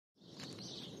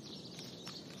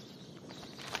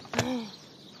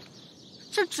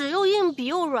是纸又硬，笔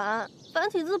又软，繁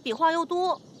体字笔画又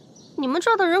多，你们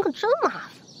这儿的人可真麻烦。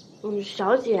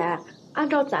小姐，按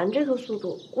照咱这个速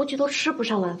度，估计都吃不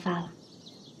上晚饭了。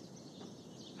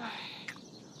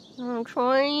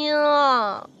春英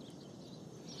啊，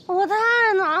我太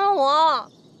难了，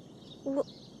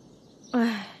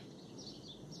哎，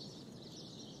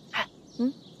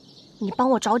你帮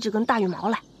我找几根大羽毛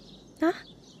来。啊？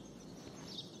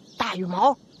大羽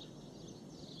毛。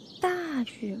大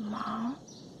羽毛。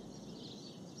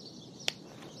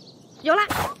有啦。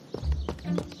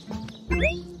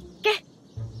给。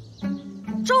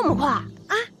这么快啊？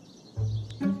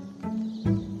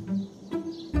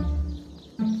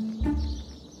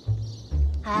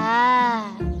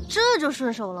哎，这就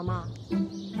顺手了嘛。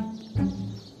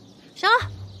行了，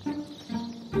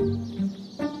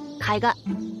开干。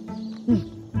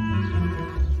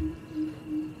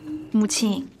母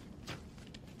亲，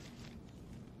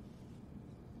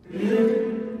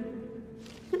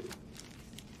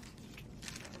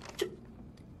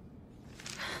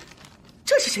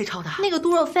这是谁抄的？那个杜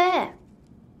若飞，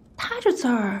他这字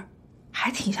儿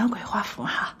还挺像《鬼画符》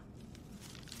哈。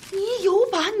你有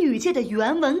把女界的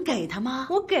原文给他吗？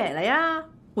我给了呀，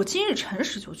我今日辰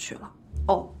时就去了。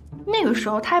哦，那个时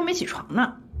候他还没起床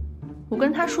呢。我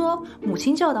跟他说，母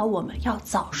亲教导我们要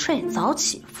早睡早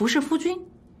起，服侍夫君。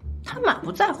他满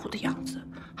不在乎的样子，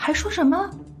还说什么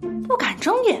不敢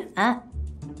睁眼。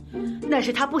那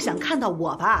是他不想看到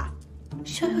我吧？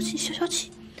消消气，消消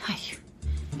气。哎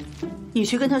呀，你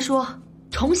去跟他说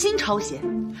重新抄写。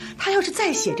他要是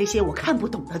再写这些我看不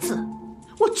懂的字，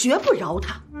我绝不饶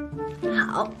他。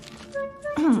好。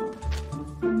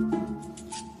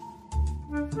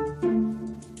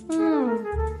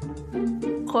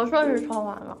可算是抄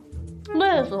完了，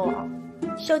累死我了。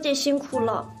小姐辛苦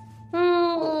了。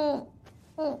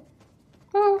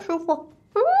师傅。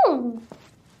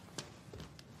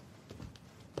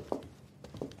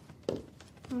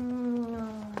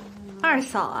二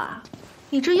嫂啊，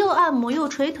你这又按摩又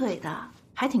捶腿的，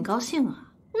还挺高兴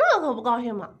啊？那可不高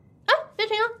兴嘛！哎，别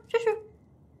停啊，继续。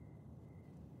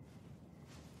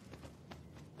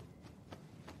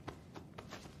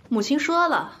母亲说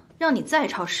了，让你再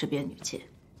抄10遍女诫，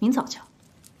明早教。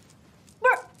不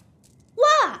是，喂，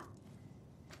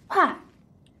嗨，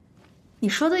你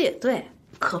说的也对，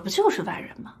可不就是外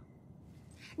人吗？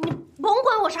你甭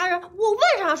管我啥人，我为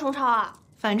啥要重抄啊？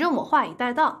反正我话已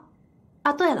带到。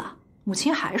啊，对了，母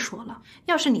亲还说了，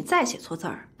要是你再写错字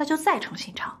儿，那就再重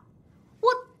新抄。我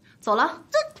走了。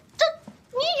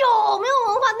你有没有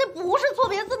文化？那不是错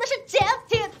别字，那是简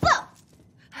体字。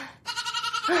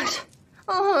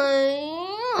哎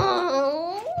呀，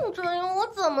这样我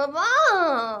怎么办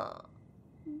啊？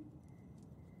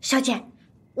小姐，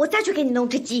我再去给你弄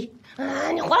只鸡。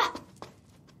哎，你回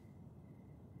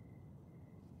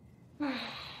来。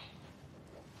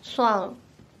算了，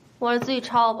我还是自己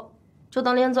抄吧，就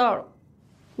当练字了。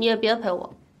你也别陪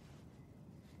我。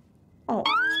哦。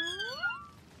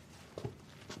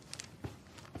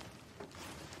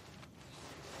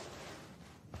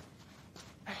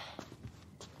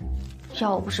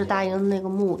要不是答应的那个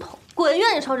木头，鬼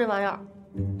愿意抄这玩意儿。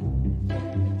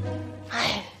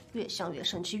哎，越想越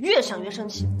生气，越想越生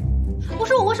气。不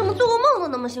是我为什么做个梦都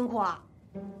那么辛苦啊？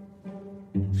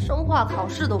生化考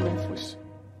试都没复习，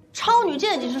抄女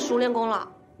诫已经是熟练工了。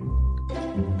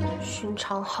荀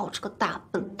长皓这个大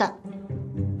笨蛋，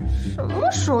什么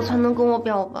时候才能跟我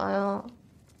表白啊？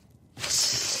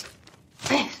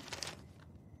哎，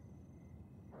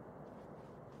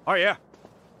二爷。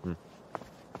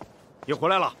你回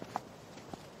来了。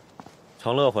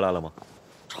长乐回来了吗？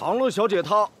长乐小姐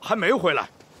她还没回来。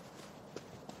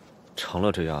长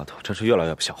乐这丫头真是越来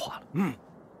越不像话了。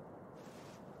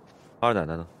二奶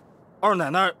奶呢？二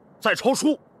奶奶在抄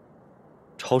书。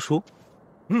抄书？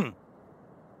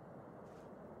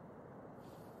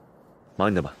忙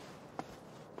你的吧。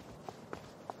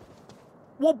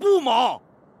我不忙。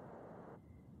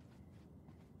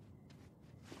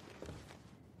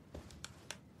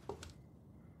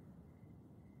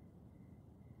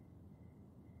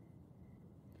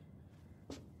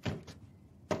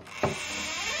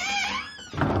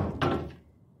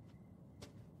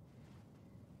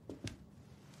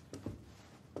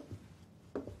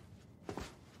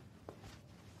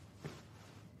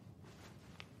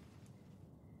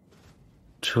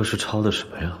这是抄的什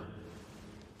么呀？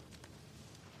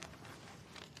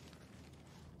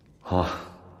啊，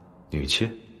女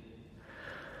妾。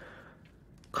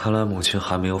看来母亲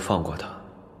还没有放过她。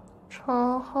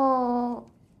长皓，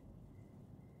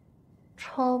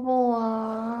抄不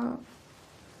完，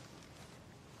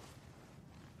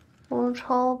我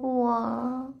抄不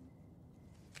完。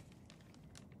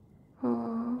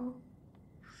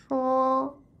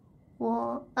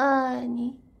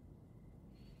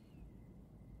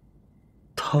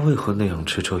为何那样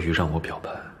执着于让我表白？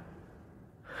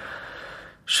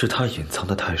是他隐藏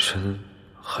的太深，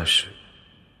还是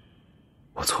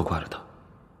我错怪了他？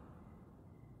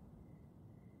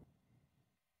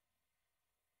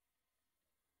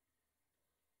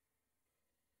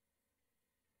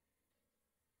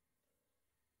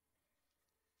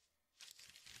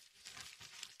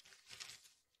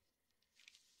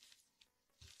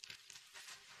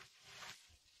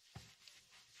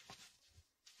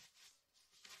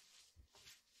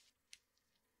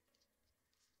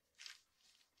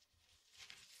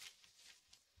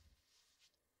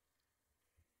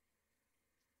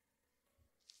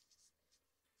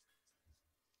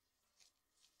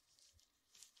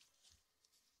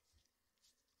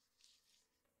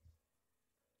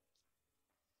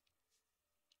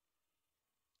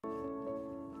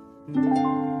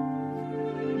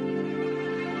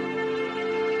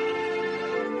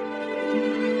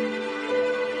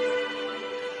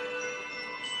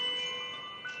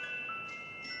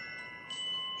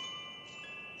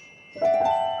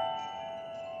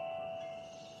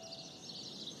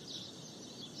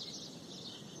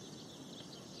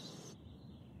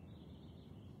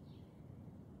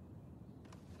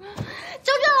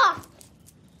交卷了。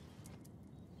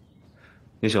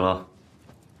你醒了？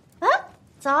哎，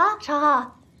早啊，长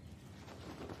浩。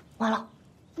完了，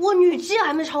我女记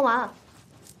还没抄完。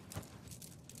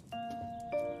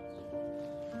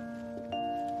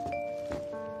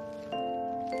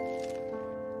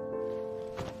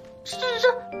这，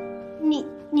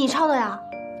你抄的呀？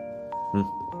嗯。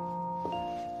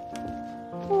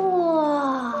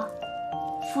哇，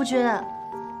夫君，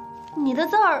你的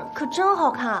字儿可真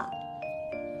好看。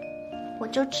我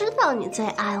就知道你最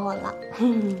爱我了。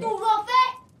杜若飞，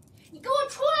你给我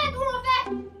出来！杜若飞，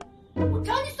我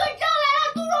找你算账来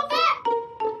了！杜若飞，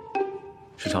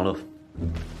是长乐。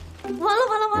完了！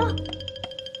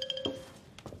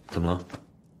怎么了？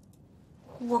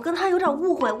我跟他有点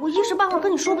误会，我一时半会儿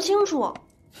跟你说不清楚。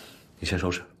你先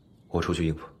收拾，我出去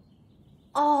应付。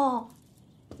哦，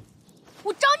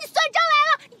我找你算账来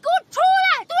了！你给我出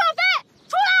来！杜若飞，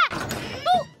出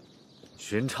来！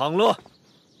荀长乐。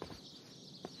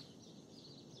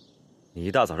你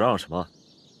一大早嚷嚷什么？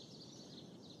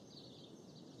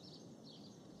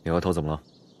你额头怎么了？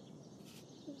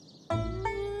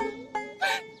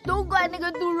都怪那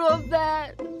个杜若飞。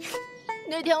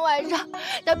那天晚上，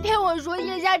他骗我说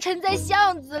叶夏辰在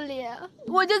巷子里，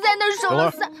我就在那儿守了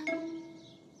3。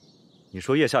你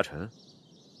说叶夏辰？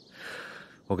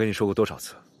我跟你说过多少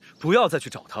次，不要再去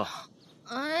找他。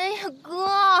哎呀，哥，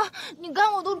你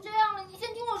看我都这样了，你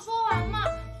先听我说完嘛。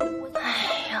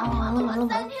哎呀，完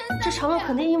了！这长乐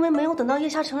肯定因为没有等到叶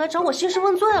夏辰来找我兴师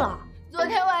问罪了。昨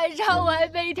天晚上我还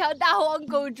被一条大黄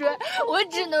狗追，我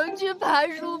只能去爬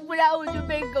树，不然我就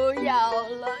被狗咬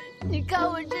了。你看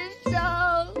我这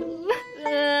伤。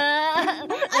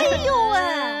哎呦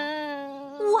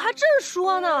喂！我还正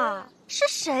说呢，是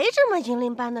谁这么银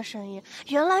铃般的声音？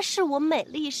原来是我美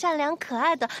丽、善良、可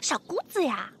爱的小姑子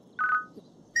呀！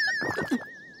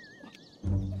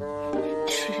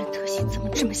这人特性怎么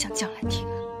这么像江兰亭？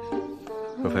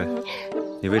若飞，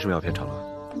你为什么要骗长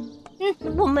乐？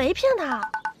我没骗他，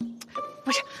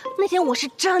不是那天我是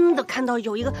真的看到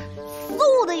有一个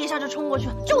嗖的一下就冲过去，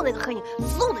就那个黑影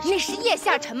嗖的。那是叶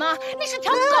夏辰吗？那是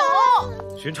条狗。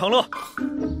荀长乐，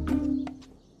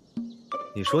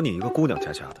你说你一个姑娘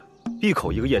家的，一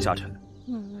口一个叶夏辰，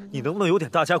你能不能有点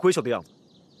大家闺秀的样子？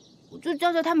我就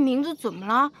叫他名字怎么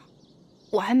了？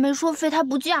我还没说非他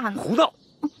不嫁呢。胡闹！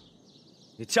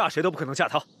你嫁谁都不可能嫁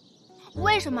他。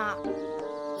为什么？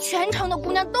全城的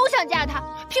姑娘都想嫁他，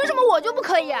凭什么我就不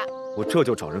可以？我这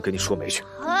就找人给你说媒去。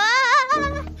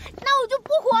那我就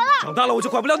不活了。长大了我就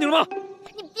管不了你了吗？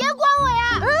你别管我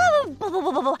呀！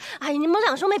不，哎，你们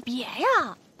两兄妹别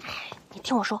呀！哎，你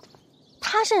听我说，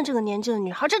她现在这个年纪的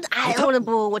女孩，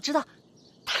我知道，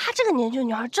她这个年纪的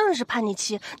女孩正是叛逆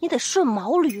期，你得顺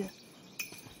毛驴。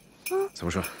怎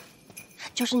么说？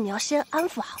就是你要先安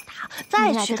抚好她，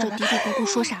再去跟她。嘀嘀咕咕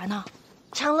说啥呢？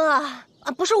长乐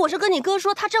啊，不是，我是跟你哥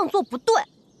说，他这样做不对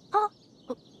啊。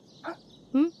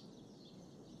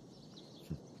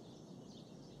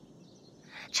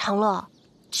长乐，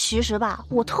其实吧，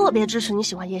我特别支持你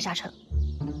喜欢叶夏辰。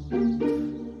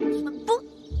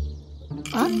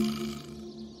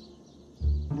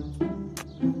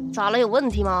咋了？有问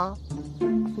题吗？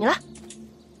你来，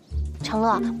长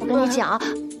乐，我跟你讲，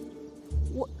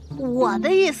我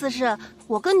的意思是，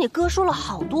我跟你哥说了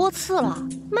好多次了，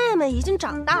妹妹已经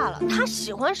长大了，她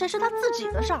喜欢谁是她自己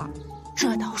的事儿。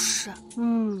这倒是。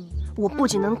我不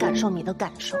仅能感受你的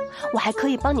感受，我还可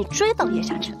以帮你追到叶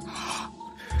夏辰。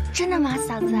真的吗，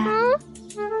嫂子？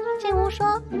进屋说。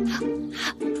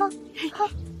好。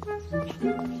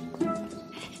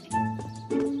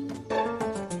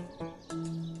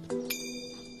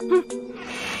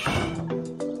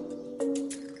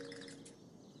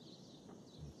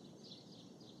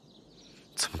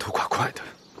怎么都怪怪的。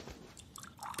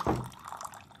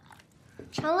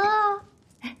尝了。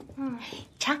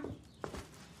尝。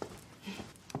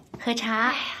喝茶。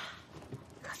哎呀，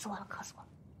渴死我了，渴死我了。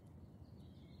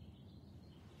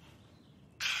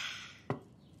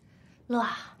乐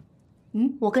啊，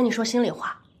我跟你说心里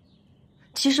话，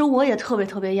其实我也特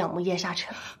别仰慕叶夏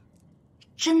辰。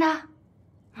真的？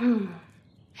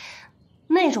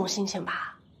那种心情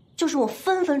吧，就是我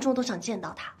分分钟都想见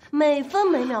到他，每分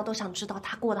每秒都想知道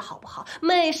他过得好不好，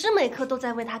每时每刻都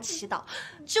在为他祈祷，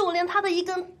就连他的一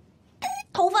根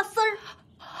头发丝儿，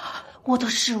我都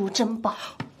视如珍宝。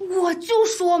我就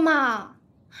说嘛，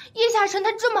叶夏辰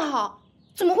他这么好，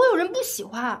怎么会有人不喜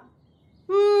欢？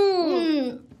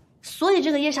所以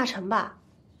这个叶夏辰吧，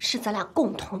是咱俩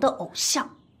共同的偶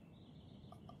像。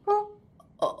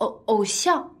偶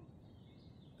像？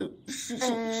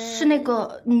是那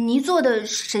个泥做的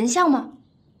神像吗？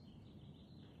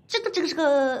这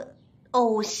个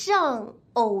偶像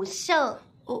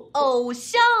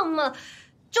嘛，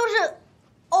就是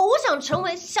偶想成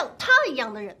为像他一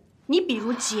样的人。你比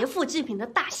如劫富济贫的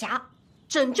大侠，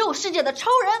拯救世界的超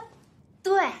人。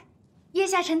对，叶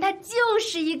夏辰他就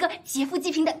是一个劫富济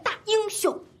贫的大英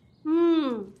雄。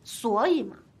所以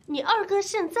嘛，你二哥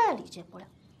现在理解不了，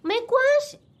没关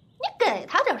系，你给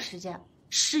他点时间，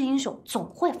是英雄总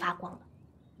会发光的，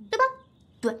对吧？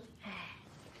对。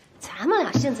咱们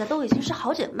俩现在都已经是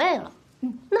好姐妹了，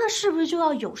那是不是就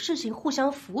要有事情互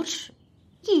相扶持，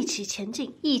一起前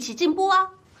进，一起进步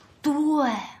啊？对，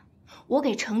我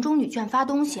给城中女眷发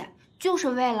东西，就是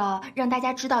为了让大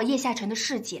家知道叶夏辰的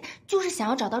事迹，就是想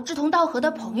要找到志同道合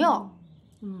的朋友。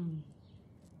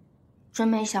真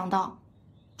没想到，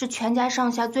这全家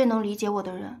上下最能理解我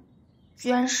的人，居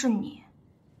然是你。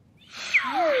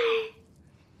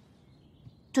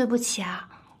对不起啊，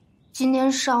今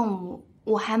天上午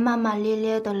我还骂骂咧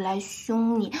咧的来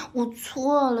凶你，我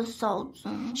错了，嫂子。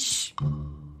嘘，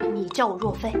你叫我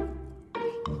若飞。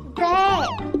飞，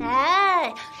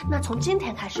哎，那从今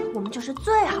天开始，我们就是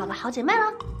最好的好姐妹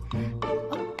了。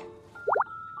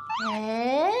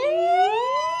哎，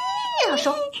要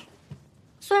收。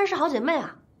虽然是好姐妹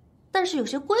啊，但是有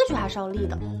些规矩还是要立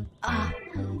的啊。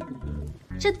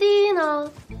这第一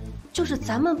呢，就是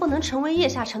咱们不能成为叶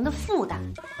夏辰的负担，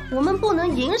我们不能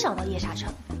影响到叶夏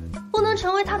辰，不能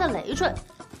成为他的累赘，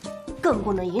更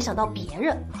不能影响到别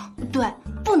人。对，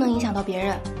不能影响到别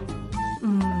人。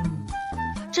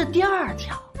这第二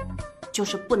条，就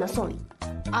是不能送礼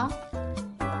啊，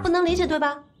不能理解对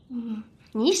吧？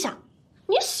你想，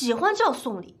你喜欢就要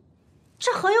送礼，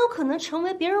这很有可能成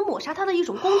为别人抹杀他的一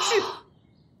种工具，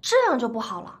这样就不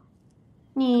好了。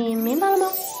你明白了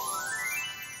吗？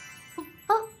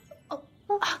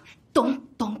懂，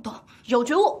有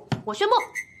觉悟。我宣布，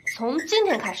从今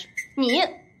天开始，你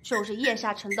就是叶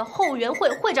夏辰的后援会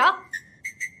会长。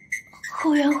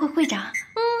后援会会长？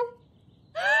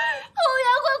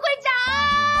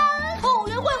后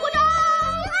援会会长！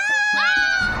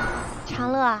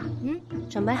长乐啊，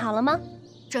准备好了吗？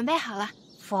准备好了。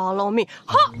Follow me，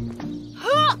 哈，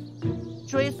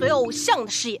追随偶像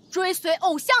的事业，追随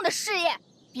偶像的事业，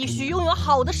必须拥有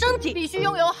好的身体，必须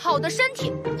拥有好的身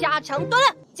体，加强锻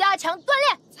炼，加强锻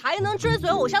炼，才能追随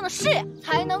偶像的事业，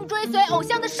才能追随偶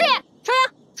像的事业。吹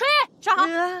啊，吹！站好，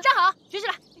站好，举起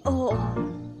来。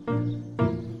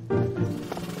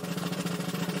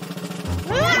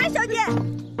小姐，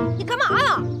你干嘛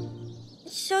呀？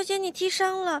小姐，你踢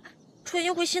伤了，吹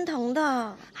又会心疼的。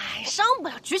哎，伤不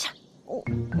了，举起来。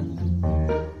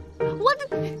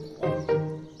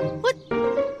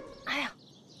哎呀，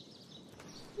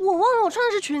我忘了我穿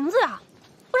的是裙子呀！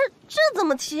不是，这怎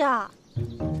么踢啊？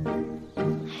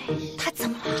他怎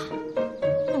么了？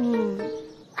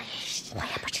我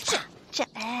也不知道。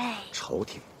朝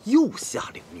廷又下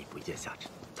令密捕叶夏辰，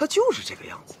他就是这个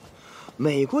样子。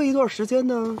每过一段时间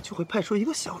呢，就会派出一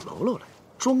个小喽啰来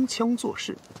装腔作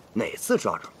势，哪次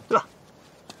抓着，对吧？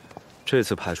这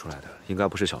次派出来的应该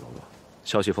不是小喽啰，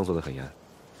消息封锁得很严。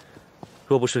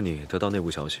若不是你得到内部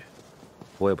消息，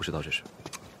我也不知道这事。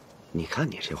你看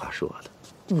你这话说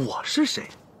的，我是谁？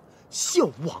小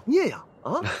王爷呀！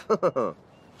啊！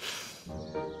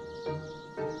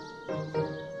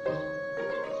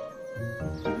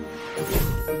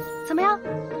怎么样？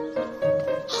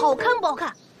好看不好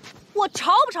看？我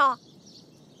潮不潮？啊？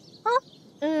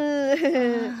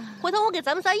回头我给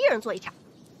咱们仨一人做一条。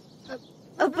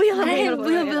不用了，不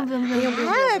用。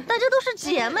哎，大家都是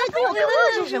姐妹，跟我客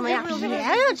气什么呀？别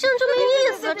呀，这样就没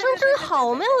意思，这样真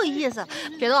好没有意思。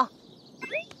别动。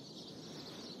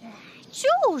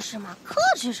就是嘛，客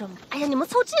气什么？哎呀，你们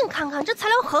凑近看看，这材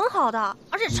料很好的，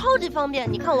而且超级方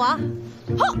便。你看我啊，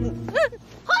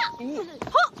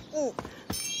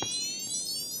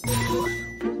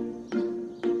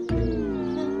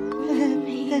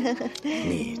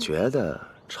你觉得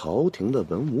朝廷的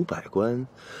文武百官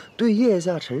对腋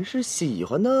下臣是喜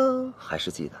欢呢，还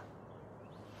是忌惮？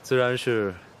自然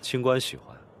是清官喜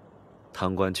欢，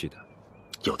贪官忌惮。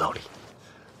有道理。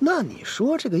那你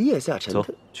说这个腋下臣，走，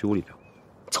去屋里聊。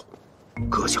走，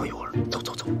各项有耳。走。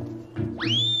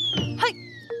嘿，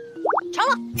尝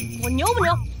了，我牛不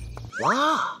牛？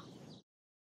哇！